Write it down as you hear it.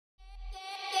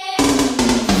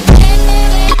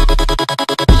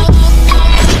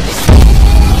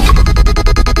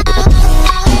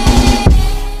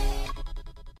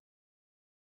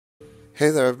Hey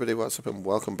there everybody, what's up and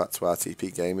welcome back to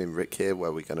RTP Gaming. Rick here,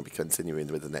 where we're going to be continuing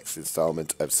with the next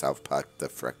installment of South Park The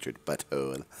Fractured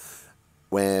Butthole.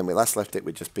 When we last left it,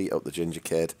 we just beat up the ginger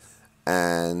kid,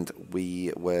 and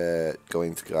we were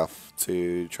going to go off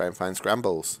to try and find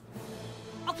Scrambles.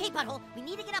 Okay, Butthole, we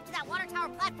need to get up to that water tower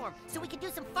platform so we can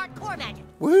do some fartcore magic.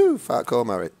 Woo! Fartcore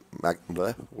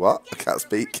what? I can't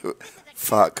speak.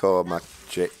 Fartcore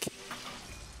magic.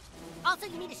 Also,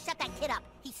 you need to shut that kid up.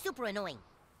 He's super annoying.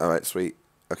 Alright, sweet.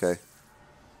 Okay.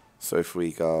 So if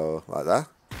we go like that.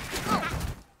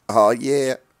 Oh,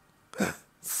 yeah.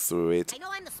 Sweet. I know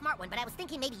I'm the smart one, but I was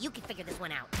thinking maybe you could figure this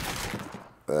one out.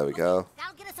 There we go.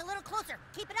 That'll get us a little closer.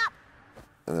 Keep it up.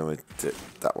 And then we did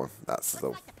that one. That's the...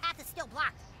 Looks like the path is still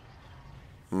blocked.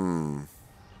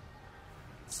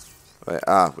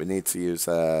 Wait, we need to use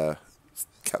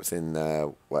Captain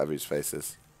whatever his face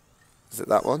is. Is it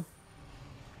that one?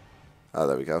 Oh,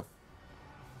 there we go.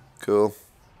 Cool.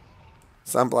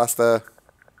 Sandblaster.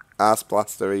 Ass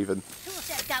blaster even.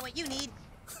 Toolshed got what you need.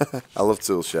 I love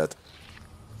Toolshed.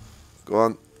 Go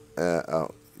on. Oh,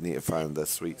 you need to find the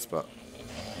sweet spot.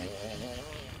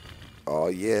 Oh,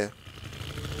 yeah.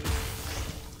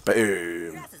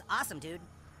 Boom. Grass is awesome, dude.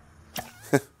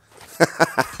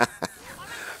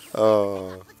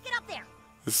 Oh. Let's get up there.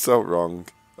 It's so wrong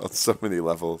on so many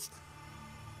levels.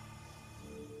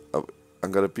 Oh,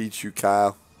 I'm gonna beat you,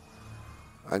 Kyle.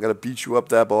 I'm gonna beat you up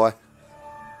there, boy.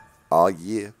 Oh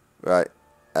yeah. Right.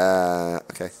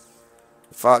 Okay.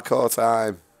 Fartcore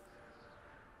time.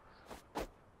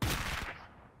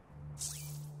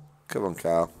 Come on,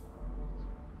 Kyle.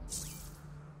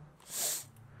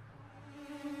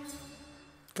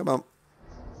 Come on.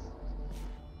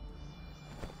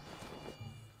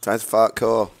 Time to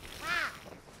fartcore. Ah,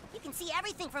 you can see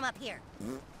everything from up here.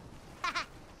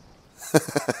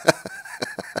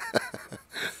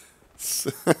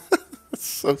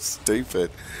 So stupid.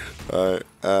 Alright,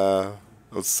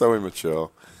 I'm so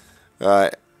immature.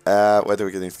 Alright, where do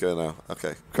we need to go now?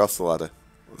 Okay, cross the ladder.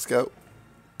 Let's go.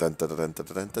 Dun dun dun dun dun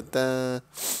dun dun dun.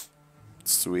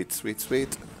 Sweet, sweet,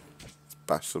 sweet. Let's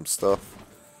bash some stuff.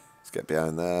 Let's get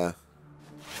behind there.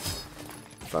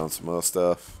 Found some more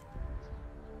stuff.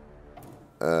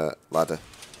 Ladder.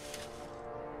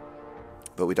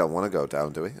 But we don't want to go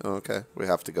down, do we? Oh, okay, we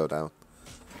have to go down.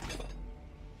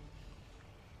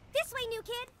 This way, new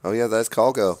kid. Oh yeah, there's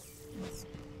Call Girl.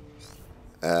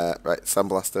 Right,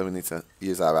 Sandblaster, we need to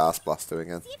use our Arse Blaster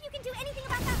again. See if you can do anything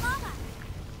about that lava.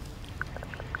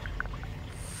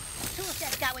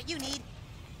 Toolshed got what you need.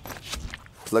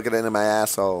 Plug it into my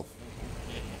asshole.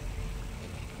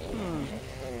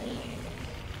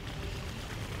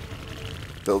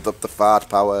 Build up the fart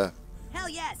power. Hell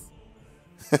yes.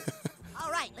 All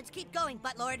right, let's keep going,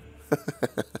 Buttlord.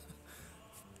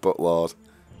 Buttlord.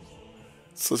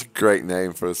 Such a great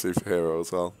name for a superhero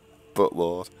as well.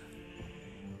 Buttlord.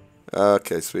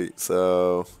 Okay, sweet.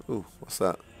 So, ooh, what's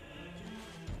that?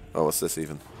 Oh, what's this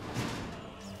even?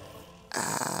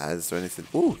 Is there anything?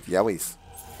 Ooh, yowies.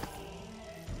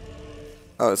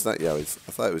 Oh, it's not yowies.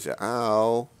 I thought it was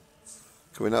ow.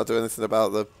 Can we not do anything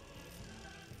about the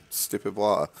stupid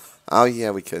water? Oh,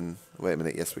 yeah, we can. Wait a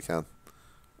minute. Yes, we can.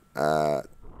 That's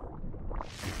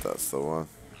the one.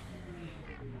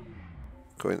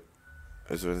 Can we,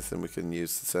 is there anything we can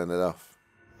use to turn it off?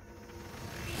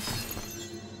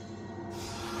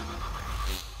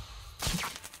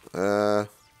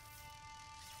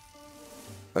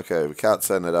 Okay, we can't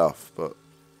turn it off, but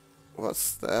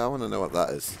what's the, I want to know what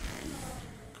that is.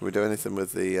 Can we do anything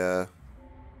with the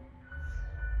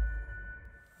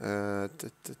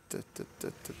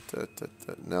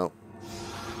no.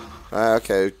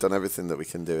 Okay, we've done everything that we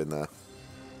can do in there.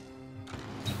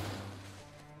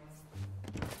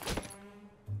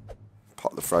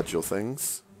 Pop the fragile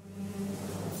things.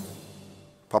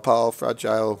 Pop all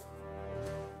fragile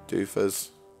doofers.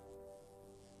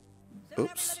 Soon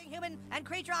Oops. every living human and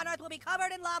creature on Earth will be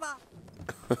covered in lava.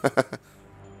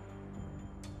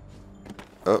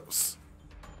 Oops.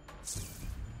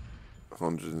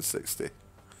 160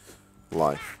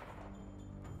 life.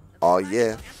 Oh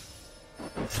yeah.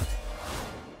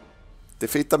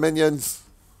 Defeat the minions.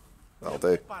 That'll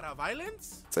do.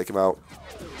 Take him out.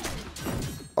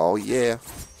 Oh yeah.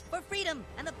 For freedom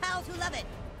and the pals who love it.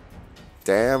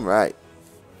 Damn right.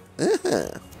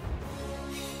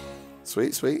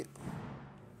 Sweet, sweet.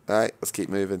 Alright, let's keep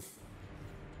moving.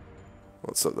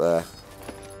 What's up there?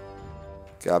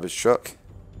 Garbage truck.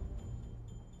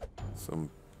 Some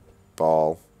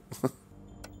ball.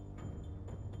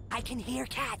 I can hear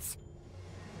cats.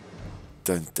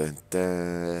 Dun dun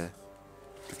dun.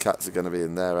 The cats are going to be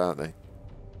in there, aren't they?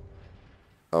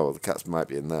 Oh, well, the cats might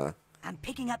be in there. I'm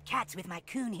picking up cats with my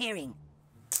coon hearing.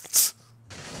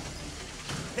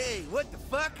 Hey, what the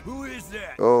fuck? Who is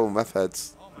that? Oh, meth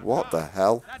heads. Oh my What God. the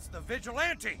hell? That's the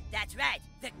vigilante. That's right,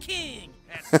 the coon.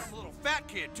 And some little fat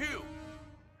kid, too.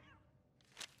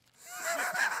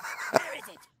 Where is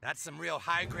it? That's some real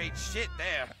high-grade shit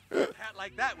there. A hat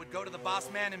like that would go to the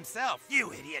boss man himself.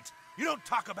 You idiot. You don't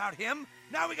talk about him.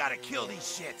 Now we gotta kill these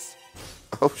shits.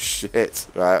 Oh, shit.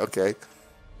 Right, okay.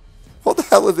 What the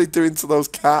hell are they doing to those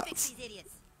Fix cats? these idiots.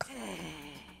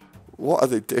 What are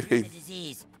they You're the doing?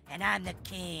 disease, and I'm the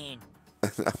coon.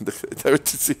 They're a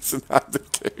disease and I'm the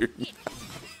coon.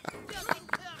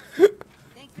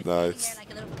 Thanks for Nice. standing there like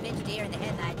a little bitch deer in the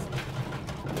headlights.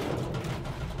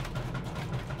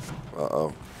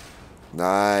 Uh-oh.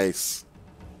 Nice.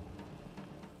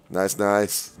 Nice,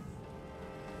 nice.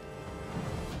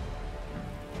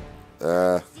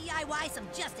 DIY some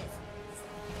justice.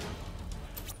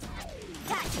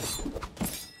 Catch.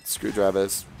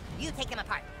 Screwdrivers. You take them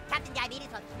apart. Captain Diabetes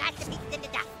will smash the pieces into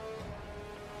dust.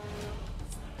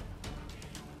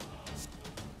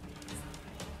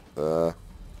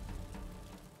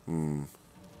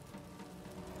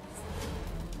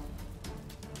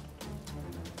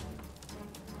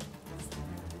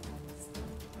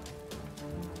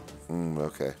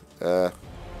 Okay.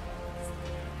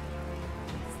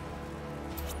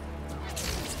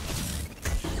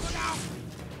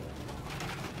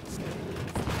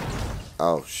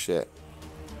 Oh, shit.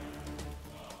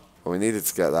 Well, we needed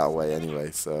to get that way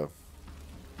anyway, so...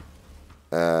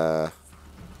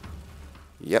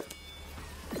 Yep.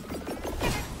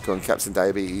 Go on, Captain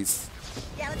Diabetes.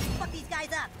 Yeah, let's fuck these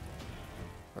guys up.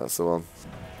 That's the one.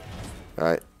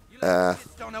 Right. You little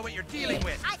kids don't know what you're dealing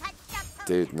with. I've had stuff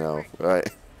Dude, no. Right.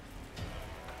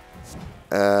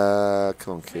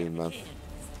 Come on, Coon, man.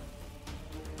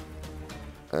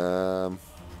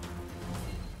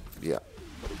 Yeah.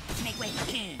 Make way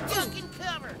for coon. Duck and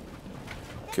cover.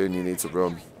 Coon, you need to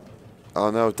run.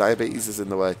 Oh no, Diabetes is in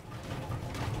the way.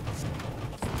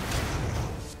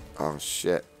 Oh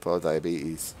shit, poor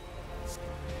Diabetes.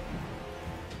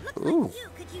 Look Ooh. like you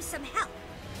could use some help.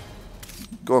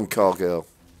 Go on, call girl.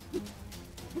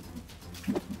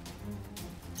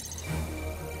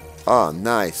 Oh,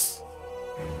 nice.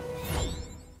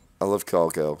 I love call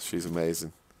girl. She's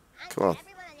amazing. Come on.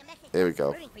 Here we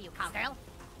go. Rooting for you, cowgirl.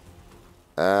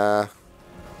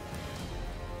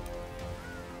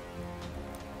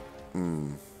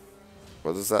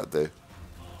 What does that do?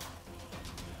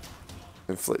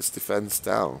 Inflicts defense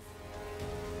down.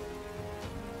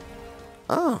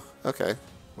 Oh, okay.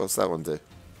 What's that one do?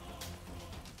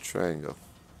 Triangle.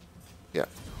 Yeah.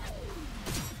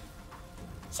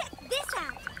 Check this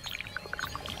out.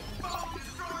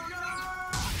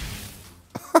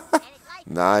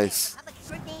 Nice. Public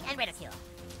scrutiny and ridicule.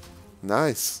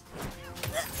 Nice.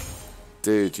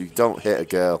 Dude, you don't hit a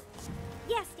girl.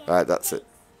 Yes, Dad. Alright, that's it.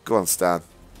 Go on, Stan.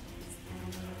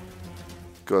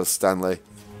 Go on, Stanley.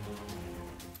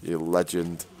 You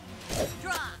legend.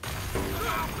 Draw.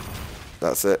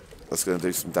 That's it. That's going to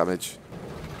do some damage.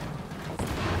 Duck and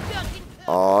cover.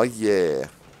 Oh, yeah.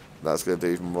 That's going to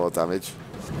do even more damage.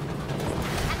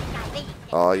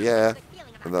 Oh, yeah.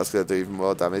 And that's going to do even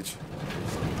more damage.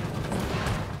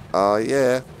 Oh,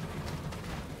 yeah.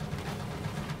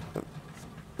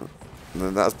 And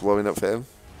then that's blowing up him.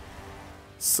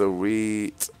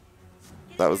 Sweet.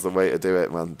 That was the way to do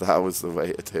it, man. That was the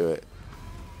way to do it.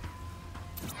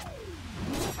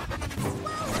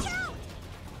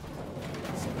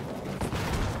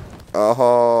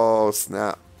 Oh,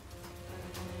 snap.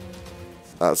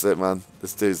 That's it, man.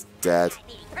 This dude's dead.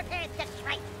 Prepare to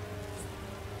strike.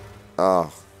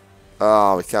 Oh.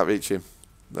 Oh, we can't reach him.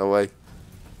 No way.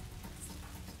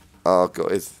 Oh,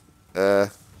 got his. Oh,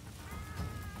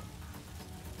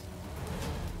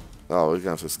 we're going to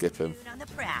have to skip him. On the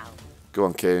prowl. Go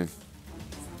on, Coon.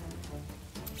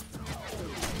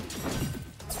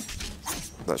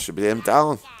 That should be him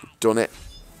down. Done it.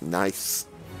 Nice.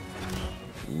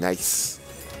 Nice.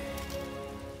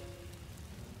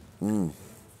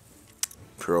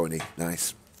 Crony.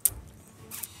 Nice.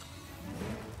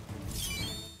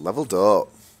 Leveled up.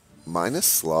 Minus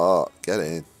slot. Get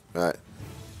in. Right.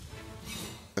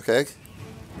 Okay.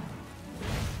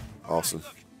 Awesome.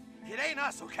 Look, it ain't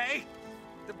us, okay?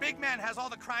 The big man has all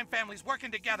the crime families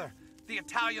working together. The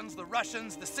Italians, the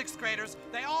Russians, the sixth graders,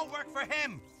 they all work for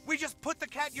him. We just put the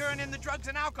cat urine in the drugs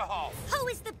and alcohol. Who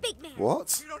is the big man?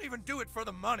 What? You don't even do it for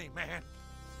the money, man.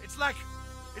 It's like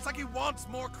he wants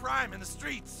more crime in the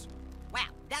streets. Wow,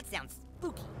 that sounds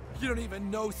spooky. You don't even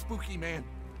know Spooky, man.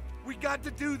 We got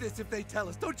to do this if they tell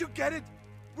us. Don't you get it?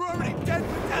 We're already dead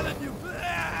for telling you.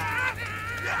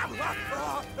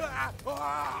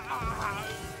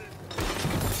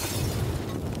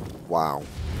 Wow.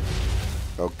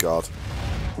 Oh god.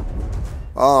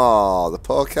 Oh, the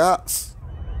poor cats.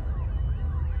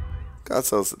 Can't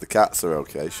tell us that the cats are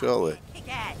okay, surely.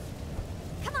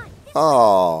 Come on.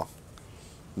 Oh.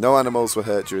 No animals were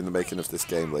hurt during the making of this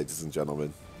game, ladies and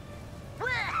gentlemen.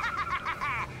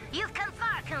 You've come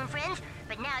far, Coon Fringe,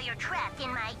 but now you're trapped in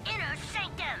my inner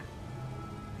sanctum.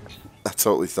 I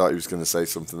totally thought he was going to say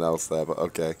something else there, but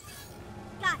okay.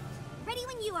 Got it. Ready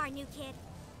when you are, new kid.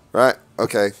 Right,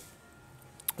 okay.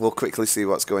 We'll quickly see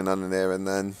what's going on in here and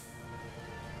then...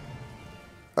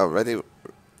 Oh, ready?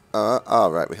 Oh,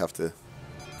 right, we have to...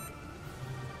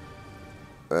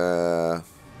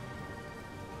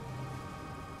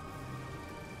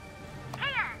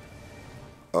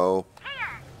 Oh.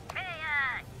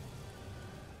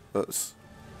 Oops.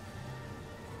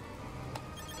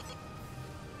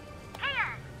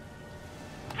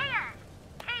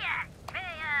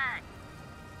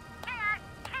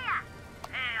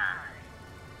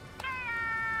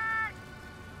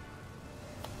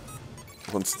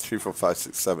 One, two, three, four, five,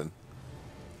 six, seven.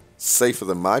 Safer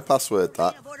than my password,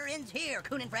 that. Order ends here,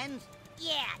 Coon and friends.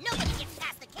 Yeah, nobody gets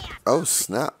past the chaos. Oh,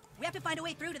 snap. We have to find a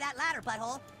way through to that ladder,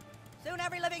 butthole. Soon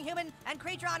every living human and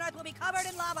creature on Earth will be covered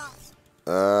in lava.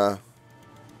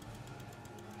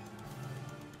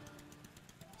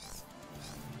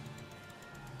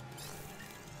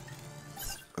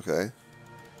 Okay.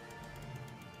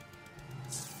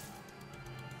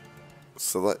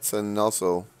 Select a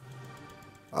nozzle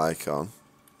icon.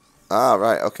 Ah,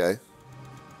 right, okay.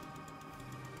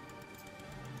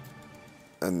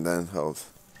 And then hold.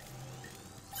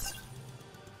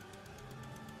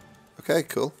 Okay,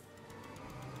 cool.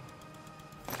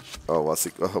 Oh,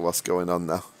 what's going on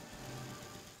now?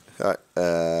 Right,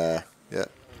 yeah.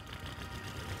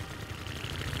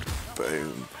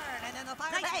 Boom.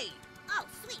 Hey! Oh,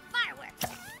 sweet fireworks.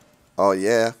 Oh,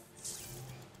 yeah.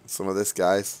 Some of this,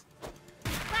 guys.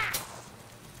 Wow.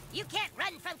 You can't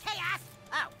run from chaos.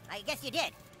 Oh, I guess you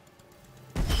did.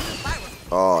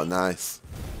 Oh, nice.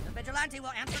 The vigilante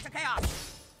will answer to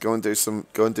chaos. Go and do some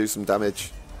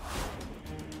damage.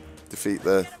 Defeat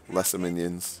the lesser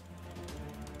minions.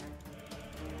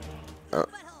 Oh.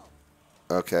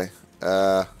 Okay.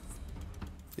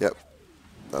 Yep.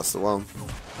 That's the one.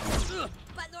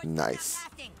 Nice.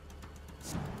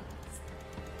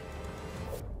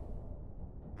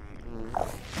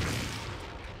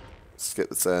 Skip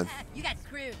the turn. You got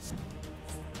screwed.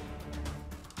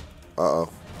 Uh-oh.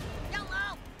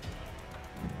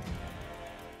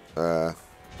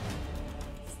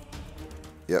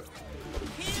 Yep.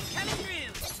 Coming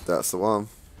through. That's the one.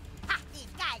 Ha, these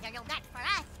guys are no match for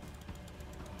us.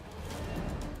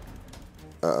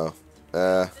 Uh-oh.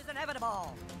 This is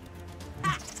inevitable.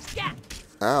 Ha! Yeah!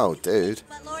 Ow, dude.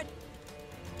 But Lord,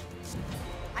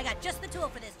 I got just the tool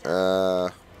for this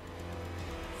job.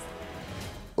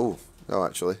 Oh, no,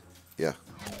 actually. Yeah.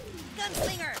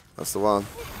 Gunslinger! That's the one.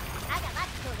 I got lots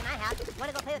of tools in my house. Want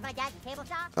to go play with my dad's table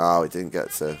saw? Oh, we didn't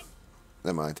get to...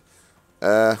 Never mind.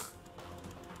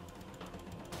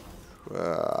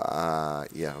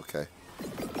 Yeah, okay.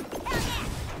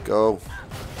 Go.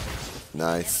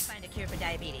 Nice. Find a cure for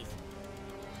diabetes.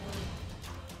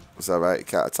 It's alright, you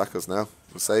can't attack us now.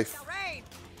 We're safe. Rain!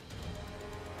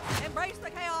 Embrace the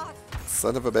chaos!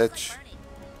 Son of a bitch.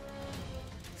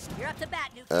 You're up to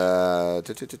bat, new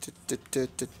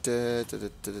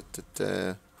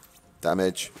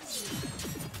Damage.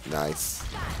 Nice.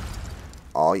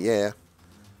 Oh, yeah.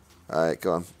 Alright,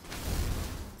 go on.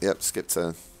 Yep, skip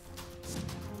turn.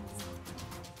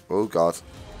 Oh, God.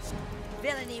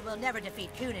 Villainy will never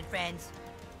defeat Coon and friends.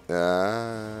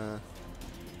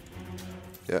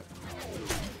 Yep.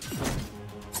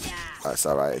 That's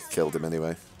alright, it killed him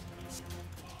anyway.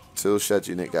 Tool shed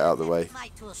unit, get out of the way. My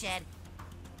tool shed.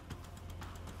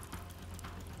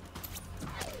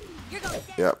 You're going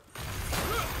down. Yep.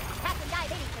 Captain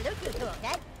Diabetes salute you, tool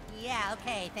shed. Yeah,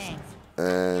 okay, thanks.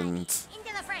 And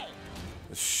Into the fray.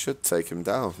 it should take him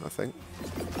down, I think.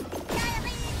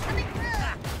 Diabetes coming through.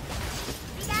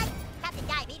 See, guys? Captain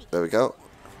Diabetes. There we go.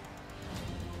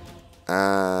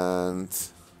 And...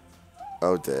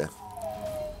 Oh, dear.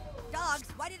 Dogs,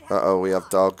 why did it have Uh-oh, we have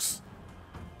dogs.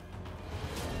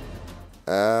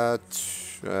 Yeah,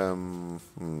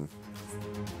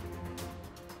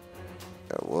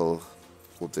 we'll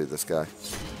do this guy.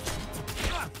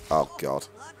 Oh, God.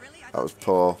 blood, really? I That thought was they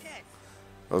poor. were kids.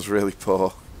 That was really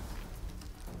poor.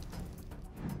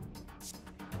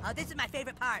 Oh, this is my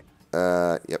favorite part.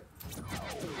 Yep.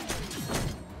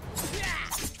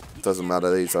 Doesn't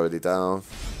matter, he's already down.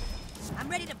 I'm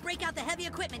ready to break out the heavy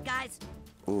equipment, guys.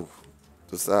 Ooh.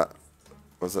 Does that...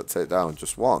 What does that take down?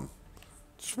 Just one?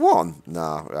 Just one?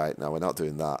 Nah, right, no, we're not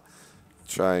doing that.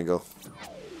 Triangle.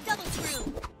 Double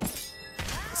screw.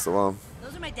 That's the one.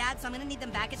 Those are my dad's, so I'm gonna need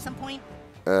them back at some point.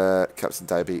 Captain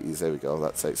Diabetes, there we go.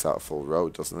 That takes out a full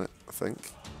road, doesn't it? I think.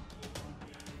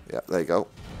 Yeah, there you go.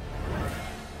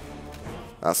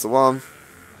 That's the one.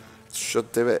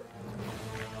 Should do it.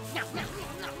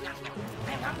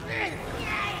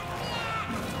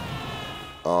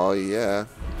 Oh, yeah.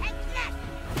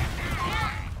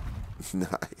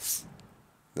 Nice.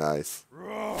 Nice.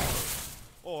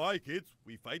 Oh, hi, kids.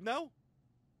 We fight now?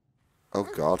 Oh,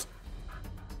 God.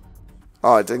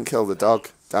 Oh, I didn't kill the dog.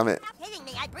 Damn it. Stop hitting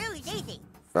me. I bruised easy.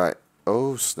 Right.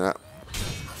 Oh, snap.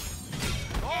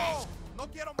 Oh, no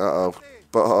quiero Uh-oh.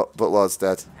 matarte. But Lord's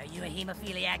dead. Are you a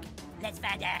hemophiliac? Let's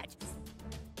find out.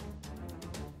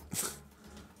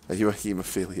 Are you a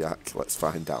haemophiliac? Let's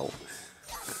find out.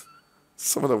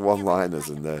 Some of the one-liners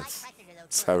in this.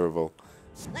 Terrible.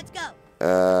 Let's go.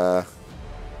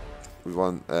 We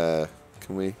want,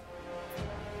 can we?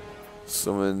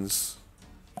 Summons.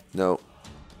 No.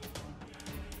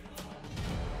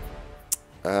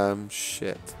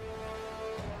 Shit.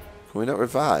 Can we not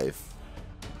revive?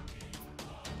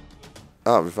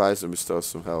 Oh, revives and restores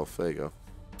some health. There you go.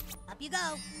 Up you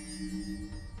go.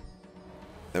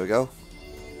 There we go.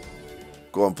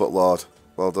 Go on, Lord.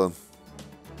 Well done.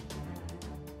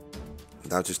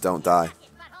 Now just don't die.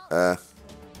 That's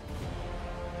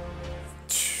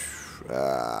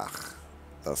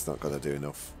not gonna do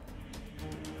enough.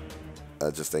 I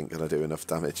just ain't gonna do enough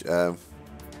damage.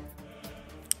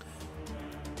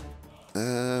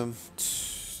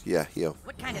 Yeah, heal.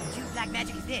 What kind of Jew black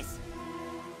magic is this?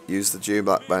 Use the Jew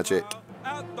black magic.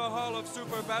 At the Hall of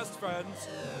Super Best Friends.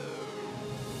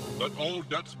 Let all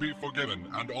debts be forgiven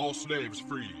and all slaves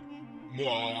free.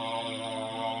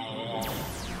 Mwah.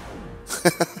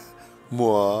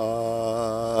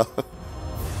 Mwah.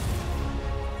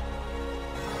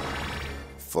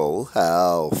 Full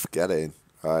health. Get in.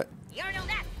 Alright. You're no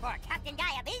match for Captain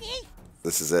Diabetes.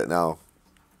 This is it now.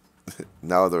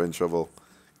 Now they're in trouble.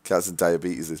 Captain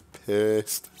Diabetes is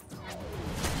pissed.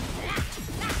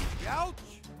 Ouch!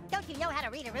 Don't you know how to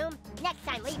read a room? Next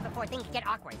time, leave before things get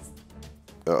awkward.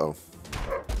 Uh-oh.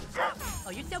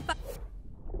 Oh, you're so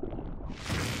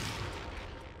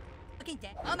fucking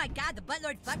dead. Oh my god, the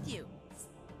buttlord fucked you.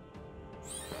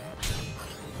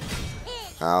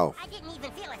 Ow. I didn't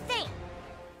even feel a thing.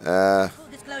 Full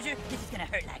disclosure, this is gonna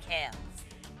hurt like hell.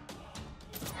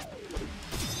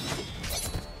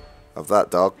 Of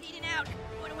that dog. Bleeding out.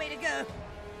 What a way to go.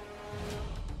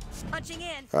 Punching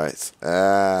in. Right.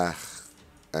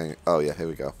 Oh yeah, here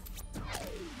we go.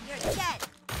 You're dead.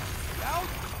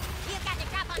 You got the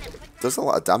drop on him. Does a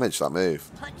lot of damage, that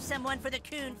move. Punch someone for the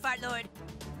coon, fart lord.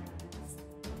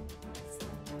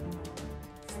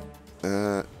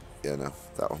 Yeah, no,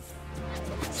 that one.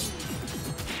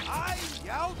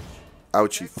 Ouch!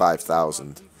 Ouchie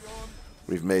 5,000.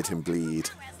 We've made him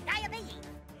bleed. Diabetes.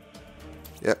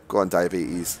 Yep, go on,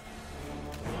 Diabetes.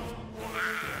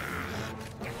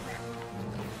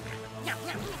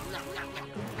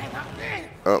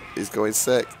 Oh, he's going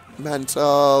sick.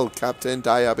 Mental! Captain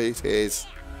Diabetes.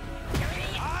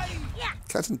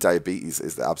 Captain Diabetes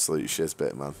is the absolute shiz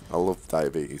bit, man. I love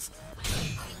Diabetes.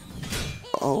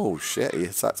 Oh, shit, he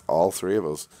attacked all three of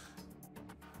us.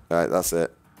 Alright, that's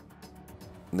it.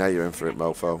 Now you're in for it,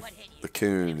 mofo. The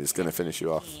coon is going to finish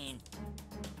you off.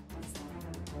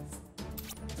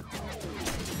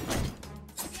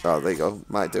 Oh, there you go.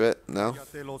 Might do it. No?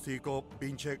 Cállate el hocico,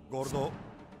 pinche gordo.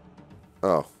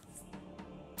 Oh.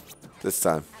 This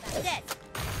time. Dead.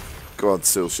 Go on,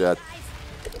 Seal Shed.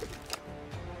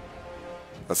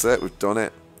 That's it. We've done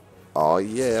it. Oh,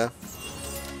 yeah.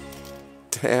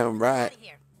 Damn right.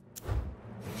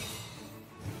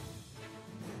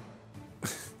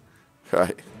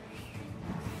 Right.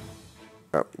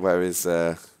 Where's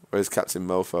Captain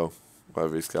Mofo?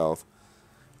 Whatever he's called.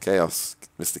 Chaos.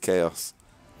 Mr. Chaos.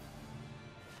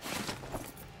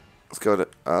 Let's go to...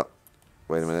 Oh.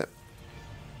 Wait a minute.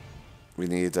 We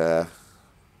need our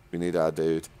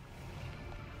dude.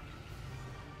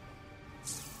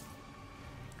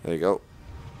 There you go.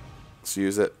 Let's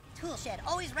use it. Tool shed,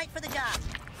 always right for the job.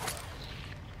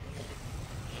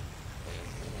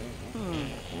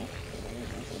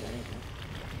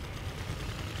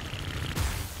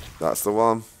 That's the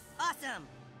one. Awesome.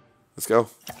 Let's go.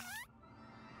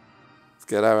 Let's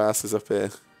get our asses up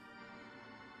here.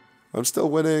 I'm still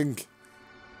winning.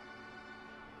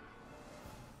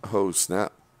 Oh,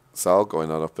 snap. It's all going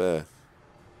on up here.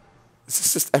 This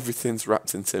is just everything's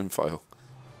wrapped in tinfoil.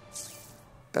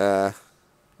 How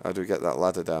do we get that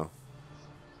ladder down?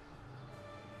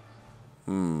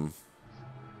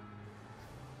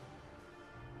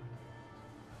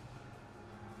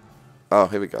 Oh,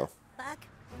 here we go. Fuck.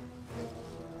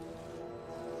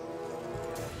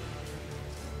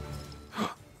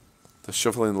 They're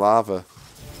shoveling lava.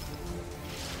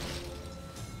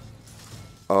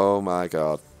 Oh my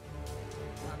god.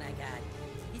 Oh my god.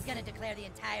 He's gonna declare the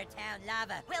entire town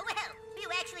lava. Well, you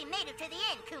actually made it to the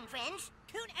end, Coon friends.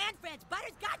 Coon and friends,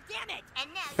 Butters, goddammit!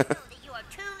 And now you know that you are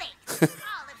too late.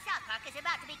 All of South Park is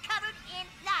about to be covered in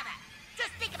lava.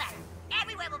 Just think about it.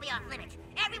 Everywhere will be off limits.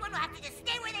 Everyone will have to just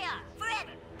stay where they are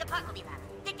forever. The park will be lava.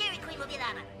 The Dairy Queen will be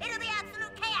lava. It'll be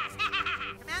absolute chaos.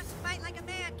 Come out and fight like a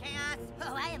man, Chaos.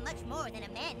 Oh, I am much more than a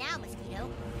man now, Mosquito.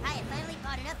 I have finally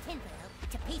bought enough tinfoil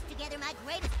to piece together my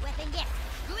greatest weapon yet.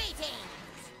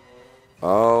 Greetings!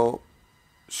 Oh,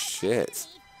 shit.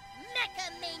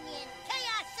 Mecha Minion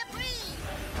Chaos Supreme!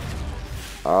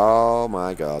 Oh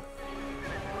my god.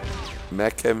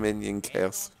 Mecha Minion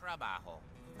Chaos.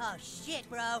 Oh shit,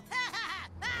 bro.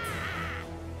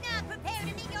 Now prepare to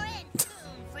meet your end,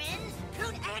 Coon friends.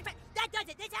 Coon and friends. That does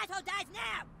it. This asshole dies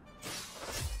now.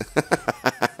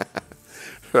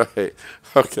 Right.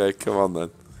 Okay, come on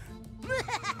then.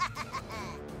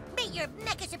 Meet your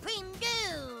Mecha Supreme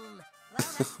doom! Well,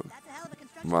 that's a hell of a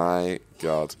construction. My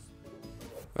god.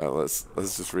 Right, let's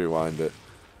just rewind it.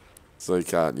 So he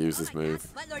can't use this move.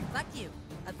 Buttlord, fuck you.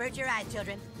 Avert your eyes,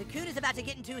 children. The Coon is about to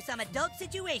get into some adult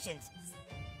situations.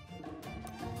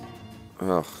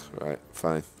 Oh, right,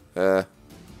 fine. Okay,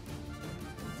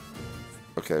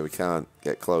 we can't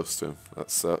get close to him.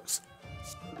 That sucks.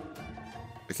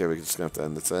 Okay, we're just gonna have to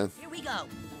end the turn. Here we go.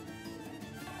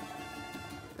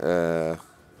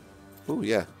 Oh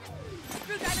yeah.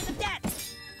 Screwdrivers of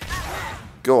death.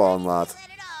 Go on, lad. Let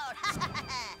it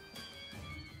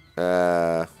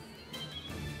out!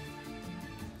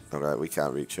 Alright, we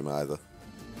can't reach him either.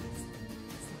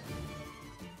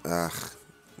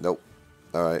 Nope.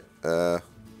 Alright, Your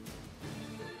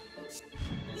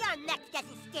neck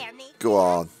doesn't scare me. go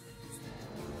on.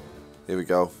 Here we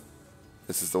go.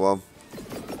 This is the one.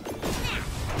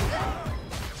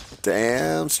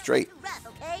 Damn straight. Too rough,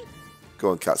 okay? Go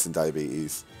on, cats and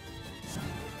diabetes.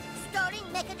 Starting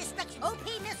Mecha Destruction. OP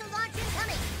missile launch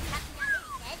incoming. Captain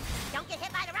Diabetes said, don't get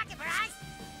hit by the rocket barrage.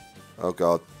 Oh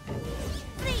god.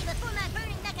 Flee before my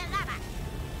burning mecha lava.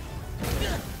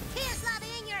 Here's lava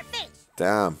in your face.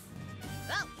 Damn.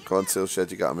 Well, Come on,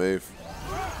 Tilshed, you gotta move.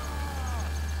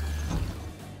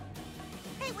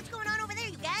 hey, what's going on over there,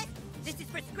 you guys? This is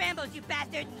for scrambles, you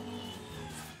bastard.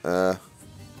 Damn.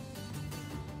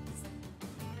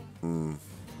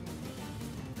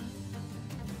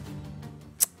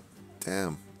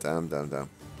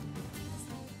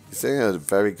 He's doing a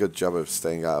very good job of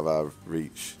staying out of our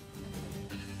reach.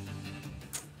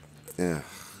 Yeah.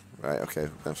 Right, okay, we're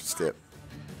gonna have to skip.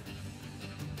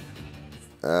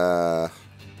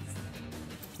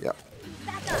 Yep.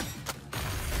 Back up.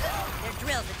 They're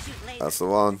drills that shoot lasers. That's the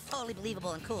one. Totally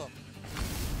believable and cool.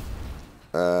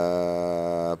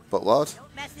 But Lord?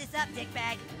 Don't mess this up,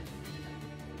 dickbag.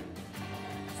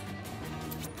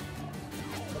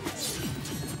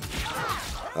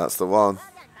 That's the one.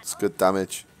 It's good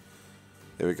damage.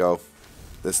 Here we go.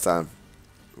 This time.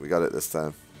 We got it this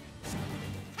time.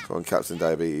 Come on, Captain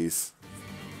Diabetes.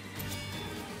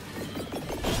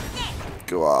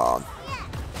 Go on.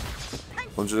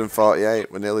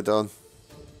 148. We're nearly done.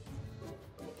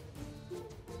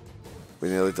 We're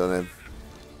nearly done him.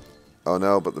 Oh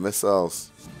no, but the missiles.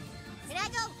 Can I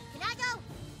go? Can I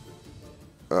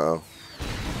go? Uh-oh.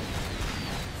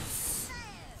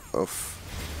 Oof.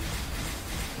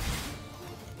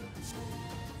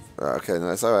 Right, okay, no,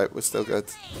 it's alright. We're still good.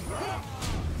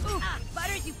 Ooh,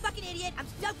 Butters, you fucking idiot. I'm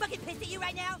so fucking pissed at you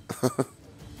right now.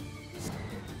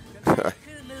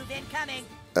 Coon move incoming.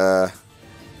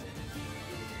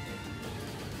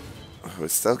 We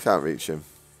still can't reach him.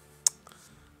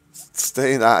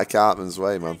 Staying out of Cartman's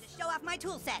way, man. Show off my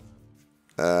tool set.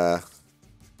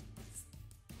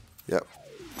 Yep.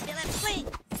 Feel him swing.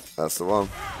 That's the one.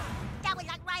 That was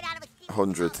like right out of a Steve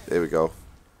 100. Here we go.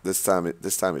 This time it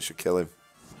should kill him.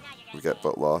 We get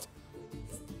Butt Lord.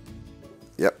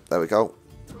 Yep, there we go.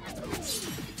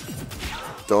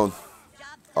 Done.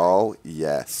 Oh,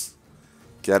 yes.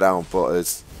 Get down,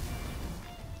 Butters.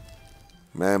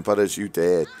 Man, Butters, you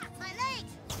did. My legs!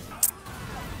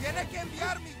 Tiene que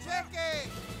enviar mi cheque.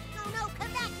 No,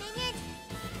 come back, minions!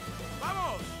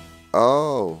 Vamos.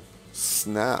 Oh,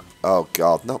 snap. Oh,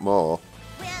 God, not more.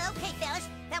 Well, okay, fellas.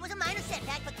 That was a minor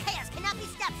setback, but chaos cannot be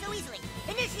stopped so easily.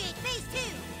 Initiate phase 2!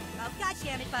 Oh,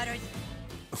 goddammit, Butters.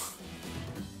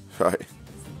 Right.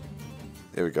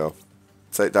 Here we go.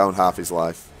 Take down half his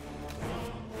life.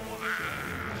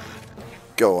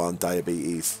 Go on,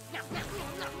 Diabetes.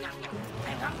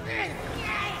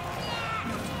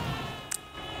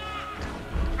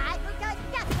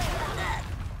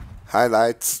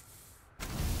 Highlights.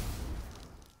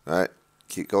 Alright,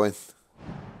 keep going.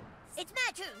 It's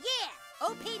my turn, yeah!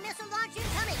 OP missile launcher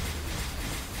coming!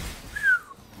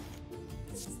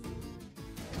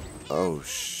 Oh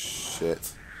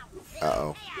shit.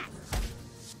 Uh-oh.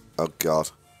 Oh god.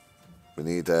 We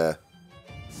need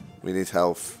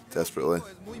health desperately.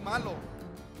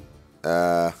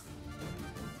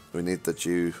 We need the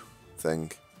Jew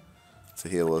thing to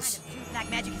heal us. What kind of black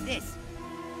magic is this?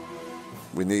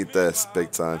 We need this big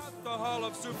time. At the Hall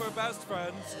of Super Best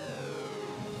Friends.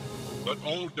 Let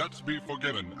all debts be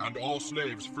forgiven and all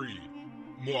slaves free.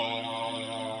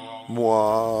 Mwah.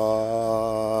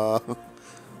 Mwah.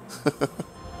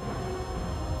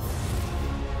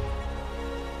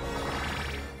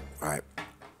 Right.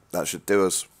 That should do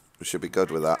us. We should be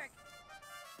good with that.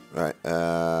 Right,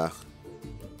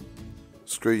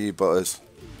 screw you, Butters.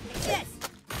 Yes!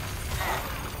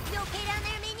 You okay down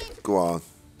there, minions? Go on.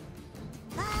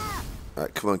 Ah!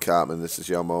 Right, come on, Cartman, this is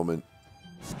your moment.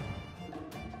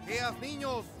 Días,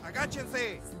 niños,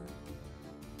 agáchense.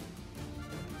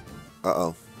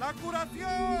 Uh-oh. La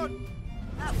curación.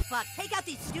 Oh, fuck. Take out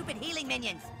these stupid healing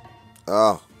minions.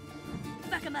 Oh,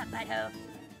 Fuck them up, butthole.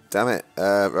 damn it.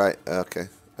 Right, okay.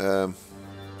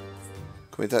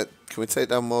 Can we take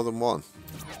down more than one?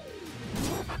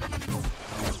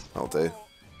 I'll do.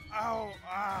 Ow,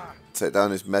 ah. Take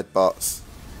down his med bots.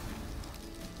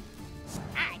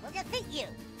 I will defeat you!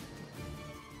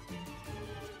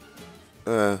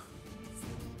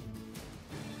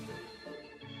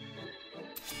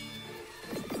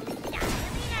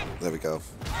 There we go.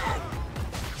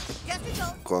 Just a go!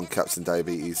 Go on, Captain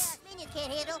Diabetes. Minions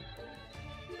can't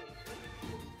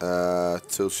handle!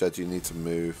 Tool shed, you need to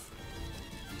move.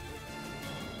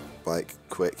 Like,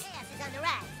 quick. Chaos is on the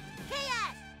rise!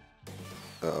 Chaos!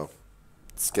 Uh-oh.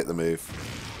 Let's get the move.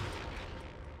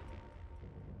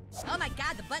 Oh my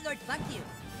god, the Buttlord fucked you.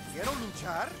 ¿Quiero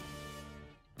luchar?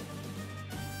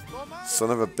 Toma. Son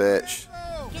of a bitch.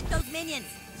 Get those minions.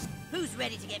 Who's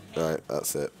ready to get paid? Right,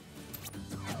 that's it.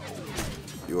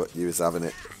 You was having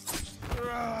it.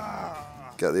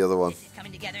 Get the other one. This is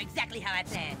coming together exactly how I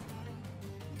planned.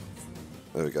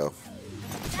 There we go.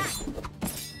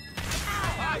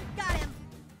 Ow, got him.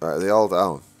 Right, are they all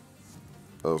down?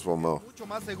 There was one more. Mucho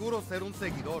más seguro ser un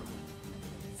seguidor.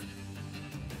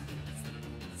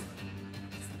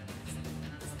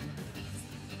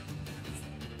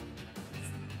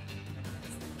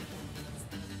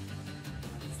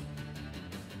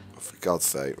 For God's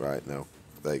sake, right, no.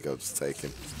 There you go, just take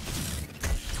him.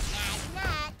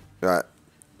 Not. Right,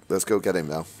 let's go get him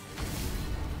now.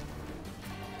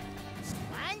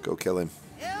 One, Go kill him.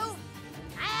 two,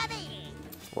 diabetes!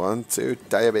 1, 2,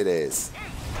 diabetes.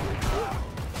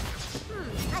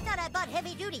 I thought I bought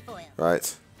heavy duty foil.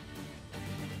 Right.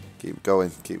 Keep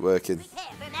going, keep working.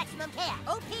 Prepare for maximum chaos.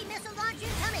 OP missile launcher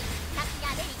coming. Captain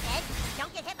Diabetes said,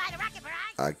 don't get hit by the rocket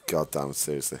barrage. I goddamn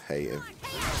seriously hate him.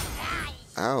 Chaos!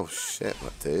 Ow, shit,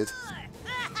 that dude.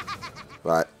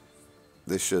 Right.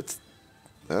 This should...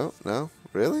 No, no,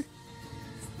 really?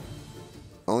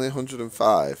 Only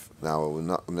 105? No,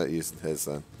 I'm not using his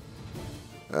then.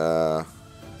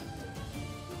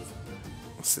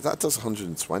 See, that does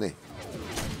 120.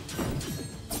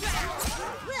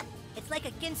 It's like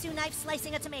a Ginsu knife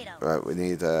slicing a tomato. Right, we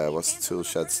need, what's the tool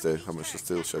sheds do? How much does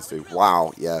tool sheds do?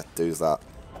 Wow, yeah, do that.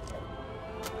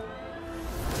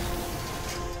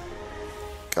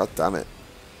 God damn it.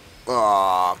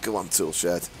 Oh, come on, tool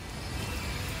shed.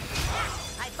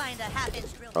 I find a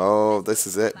half-inch drill. Oh, this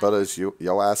is it, Butters.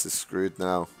 Your ass is screwed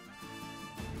now.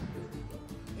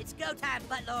 It's go time,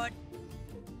 Buttlord.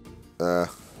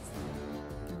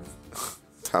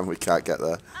 Damn, we can't get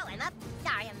there. Oh, I'm up.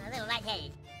 Sorry, I'm a little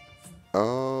lightheaded.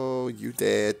 Oh, you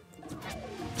did.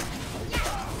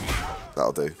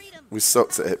 That'll do. We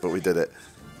sucked at it, but we did it.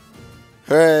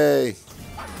 Hooray!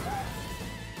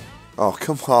 Oh,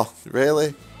 come on.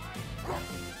 Really?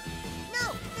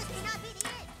 No, this cannot be the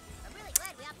end. I'm really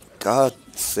glad we opted for God,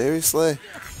 seriously?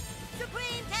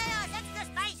 Supreme Chaos Extra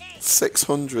Spicy!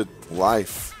 600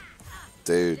 life.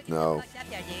 Dude, no. Fucked up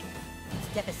there, dude.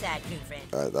 Step aside, coon friend.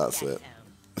 Alright, that's Got it. home.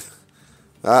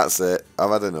 That's it. I've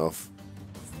had enough.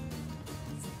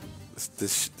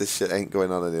 This shit ain't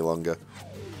going on any longer.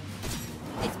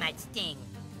 This might sting.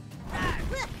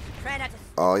 Try not to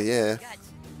Oh, yeah. guts.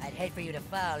 I'd hate for you to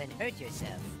fall and hurt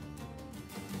yourself.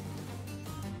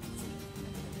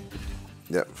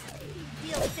 Yep.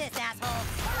 Deal with this, asshole.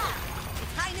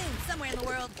 It's high noon somewhere in the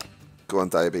world. Go on,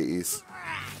 diabetes.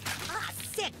 Ah,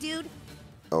 sick, dude.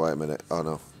 Oh, wait a minute. Oh,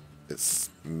 no. It's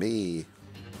me.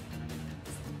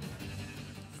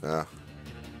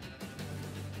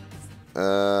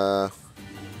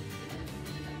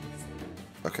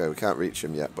 Okay, we can't reach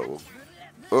him yet, but we'll...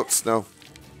 Oops, no.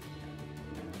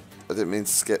 I didn't mean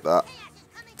to skip that.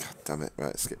 God damn it.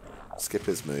 Right, skip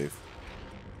his move.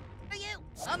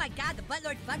 Oh my god, the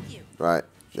Buttlord fucked you. Right,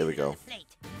 there we go.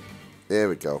 There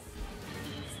we go.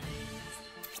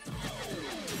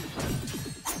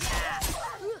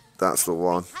 That's the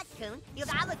one.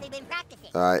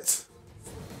 Alright.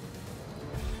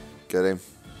 Get him.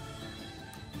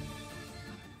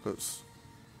 Oops.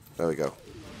 There we go.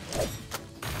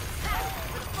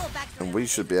 And we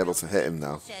should be able to hit him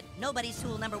now. Nobody's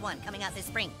tool #1 coming out this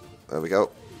spring. There we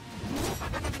go.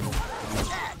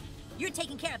 You're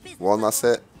taking care of business. One last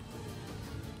hit.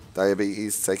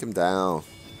 Diabetes, take him down.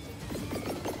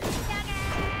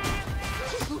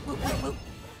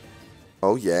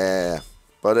 Oh yeah.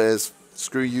 Butters,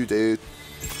 screw you, dude.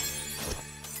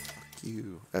 Fuck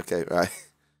you. Okay, right.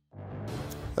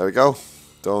 There we go.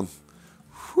 Done.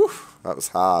 Whew, that was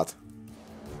hard.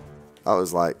 That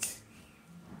was like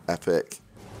epic.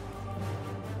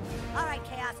 All right,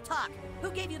 Chaos, talk.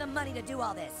 Who gave you the money to do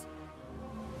all this?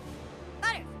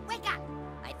 Butters, wake up.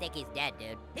 I think he's dead,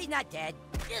 dude. He's not dead.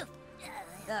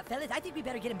 Fellas, I think we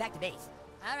better get him back to base.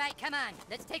 All right, come on.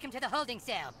 Let's take him to the holding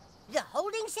cell. The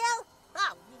holding cell?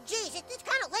 Oh, geez, it's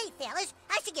kind of late, fellas.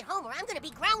 I should get home or I'm gonna be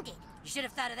grounded. You should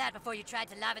have thought of that before you tried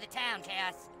to lava the town,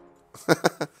 Chaos.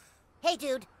 Hey,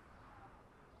 dude.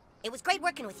 It was great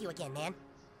working with you again, man.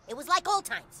 It was like old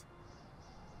times.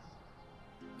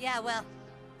 Yeah, well,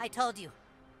 I told you.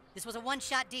 This was a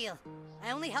one-shot deal.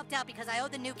 I only helped out because I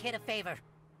owed the new kid a favor.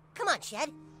 Come on,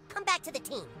 Shed. Come back to the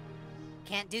team.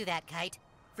 Can't do that, Kite.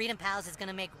 Freedom Pals is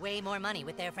gonna make way more money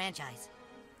with their franchise.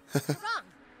 You're wrong.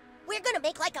 We're gonna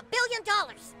make like $1 billion.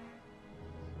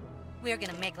 We're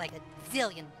gonna make like $1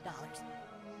 zillion.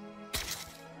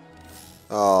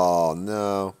 Oh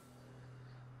no.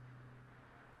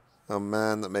 Oh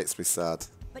man, that makes me sad.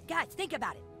 But guys, think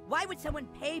about it. Why would someone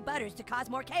pay Butters to cause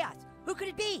more chaos? Who could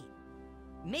it be?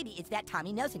 Maybe it's that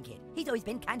Tommy Nelson kid. He's always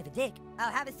been kind of a dick. Oh,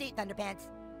 have a seat, Thunderpants.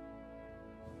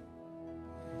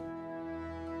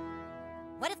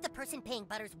 What if the person paying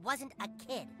Butters wasn't a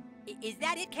kid? Is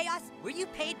that it, Chaos? Were you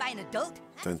paid by an adult?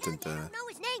 Dun, dun, I dun. don't know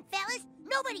his name, fellas.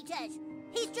 Nobody does.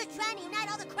 He's just trying to unite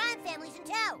all the crime families in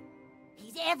town.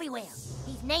 He's everywhere.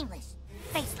 He's nameless,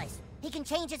 faceless. He can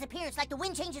change his appearance like the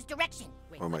wind changes direction.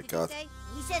 Wait, Oh my what did you God. say?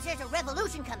 He says there's a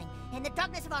revolution coming, and the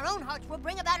darkness of our own hearts will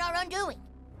bring about our undoing.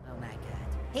 Oh my God.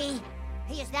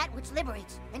 He is that which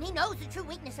liberates, and he knows the true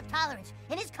weakness of tolerance.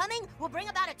 And his coming will bring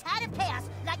about a tide of chaos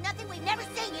like nothing we've never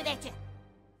seen, you betcha.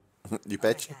 You Oh my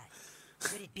betcha. God.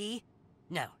 Could it be?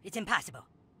 No, it's impossible.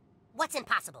 What's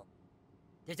impossible?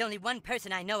 There's only one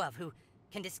person I know of who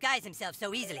can disguise himself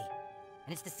so easily.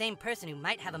 And it's the same person who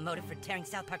might have a motive for tearing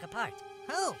South Park apart.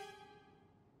 Who?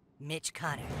 Mitch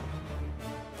Connor.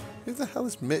 Who the hell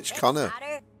is Mitch Connor?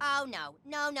 Connor? Oh, no.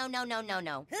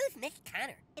 No. Who's Mitch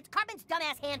Connor? It's Carbon's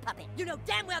dumbass hand puppet. You know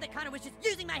damn well that Connor was just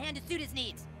using my hand to suit his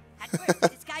needs. At first, he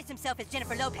disguised himself as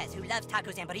Jennifer Lopez, who loves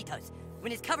tacos and burritos.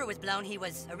 When his cover was blown, he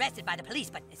was arrested by the police,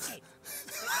 but escaped.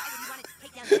 But why would he want to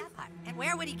take down South Park? And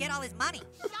where would he get all his money?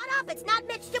 Shut up! It's not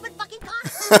Mitch, stupid fucking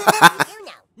Connor. What do you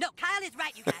know? No, Kyle is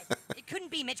right, you guys. It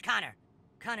couldn't be Mitch Connor.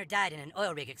 Connor died in an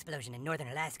oil rig explosion in northern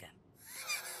Alaska.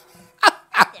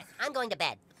 Yes, I'm going to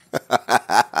bed.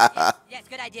 Yes,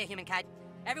 good idea, Humankind.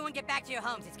 Everyone get back to your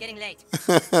homes. It's getting late.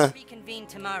 Reconvene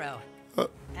tomorrow.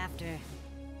 After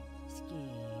skiing.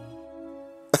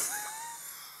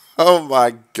 Oh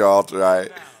my God, right.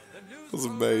 Now, the news That was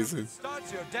program amazing.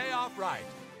 Starts your day off right.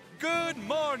 Good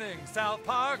morning, South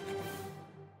Park.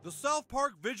 The South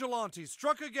Park Vigilantes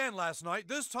struck again last night,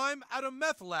 this time at a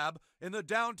meth lab in the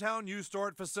downtown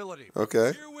U-Store facility.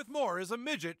 Okay. Here with more is a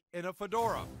midget in a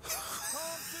fedora.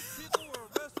 6 people were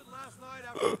arrested last night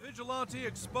after a vigilante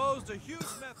exposed a huge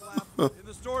meth lab in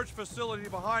the storage facility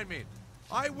behind me.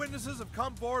 Eyewitnesses have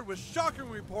come forward with shocking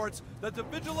reports that the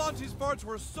vigilantes' farts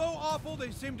were so awful they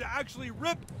seemed to actually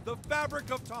rip the fabric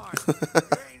of time. You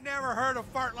ain't never heard a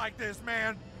fart like this,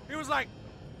 man. It was like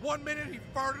 1 minute he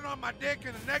farted on my dick,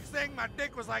 and the next thing my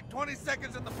dick was like 20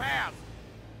 seconds in the past.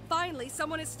 Finally,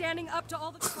 someone is standing up to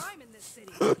all the crime in this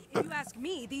city. If you ask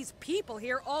me, these people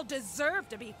here all deserve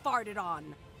to be farted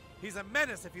on. He's a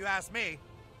menace if you ask me.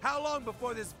 How long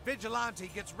before this vigilante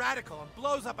gets radical and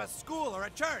blows up a school or a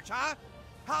church, huh?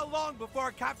 How long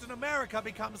before Captain America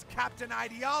becomes Captain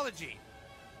Ideology?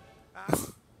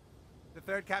 The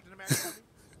third Captain America movie?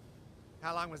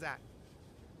 How long was that?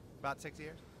 About 6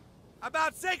 years?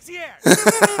 About 6 years!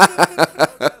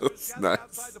 That's nice.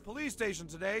 Outside the police station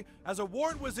today as a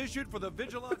warrant was issued for the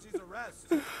vigilante's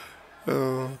arrest.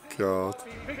 Oh God.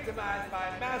 Being victimized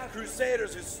by masked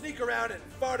crusaders who sneak around and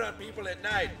fart on people at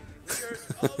night. We urge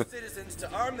all citizens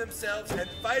to arm themselves and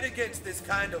fight against this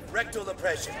kind of rectal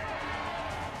oppression.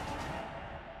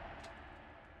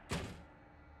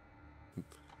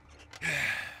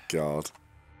 God.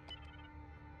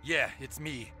 Yeah, it's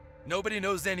me. Nobody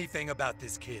knows anything about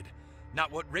this kid.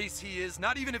 Not what race he is,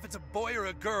 not even if it's a boy or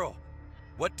a girl.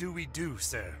 What do we do,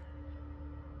 sir?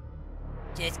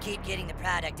 Just keep getting the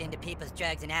product into people's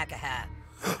drugs and alcohol.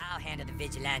 I'll handle the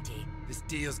vigilante. This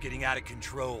deal's getting out of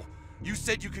control. You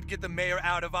said you could get the mayor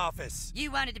out of office.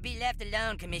 You wanted to be left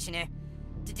alone, Commissioner.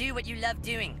 To do what you love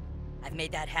doing. I've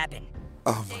made that happen.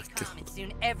 Oh Stay my calm God. and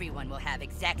soon everyone will have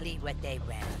exactly what they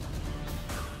want.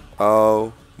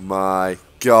 Oh my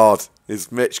God.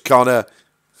 It's Mitch Connor.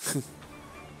 Hey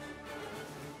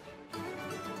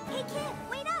kid,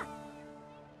 wait up!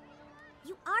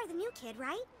 You are the new kid,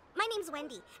 right? My name's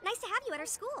Wendy. Nice to have you at our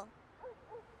school.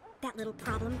 That little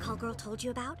problem Call Girl told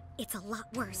you about? It's a lot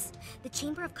worse. The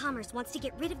Chamber of Commerce wants to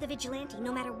get rid of the vigilante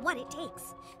no matter what it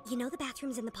takes. You know the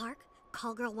bathrooms in the park?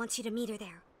 Call Girl wants you to meet her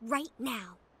there, right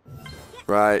now.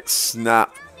 Right,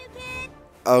 snap.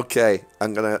 Okay,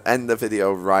 I'm going to end the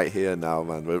video right here now,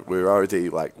 man. We're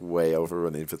already, like, way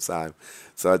overrunning for time.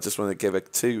 So I just want to give a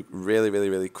few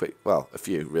really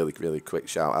quick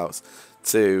shout-outs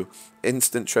to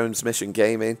Instant Transmission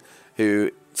Gaming,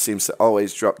 who seems to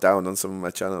always drop down on some of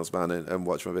my channels, man, and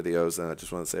watch my videos. And I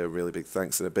just want to say a really big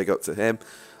thanks and a big up to him.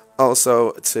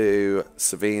 Also to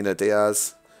Savi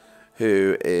Diaz,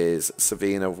 who is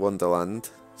Selena for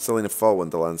Wonderland,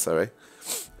 sorry.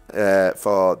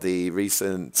 For the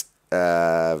recent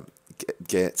type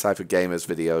of gamers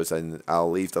videos, and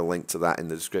I'll leave the link to that in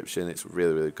the description. It's a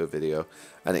really good video,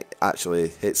 and it actually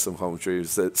hits some home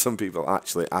truths that some people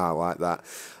actually are like that.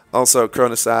 Also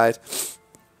Cronocyde,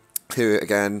 who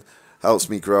again helps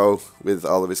me grow with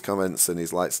all of his comments and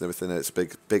his likes and everything. It's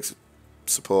big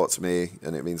support to me,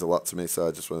 and it means a lot to me, so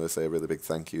I just want to say a really big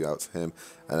thank you out to him.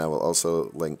 And I will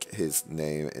also link his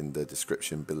name in the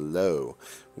description below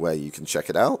where you can check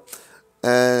it out.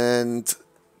 And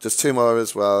just two more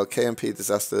as well, KMP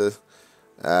Disaster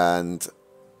and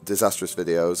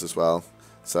DisastrousVidoes as well,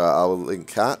 so I will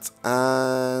link that.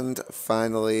 And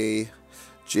finally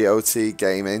G.O.T.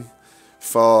 Gaming,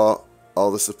 for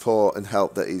all the support and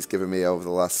help that he's given me over the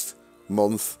last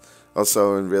month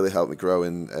also, and really helped me grow,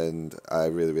 and I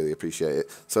really appreciate it.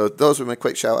 So those were my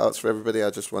quick shout outs for everybody. I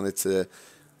just wanted to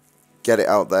get it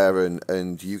out there,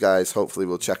 and you guys hopefully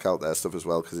will check out their stuff as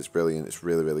well, because it's brilliant. It's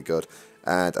really good.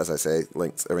 And as I say,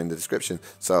 links are in the description.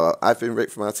 So I've been Rick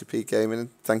from RTP Gaming.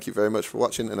 Thank you very much for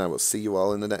watching, and I will see you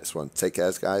all in the next one. Take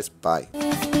care, guys. Bye.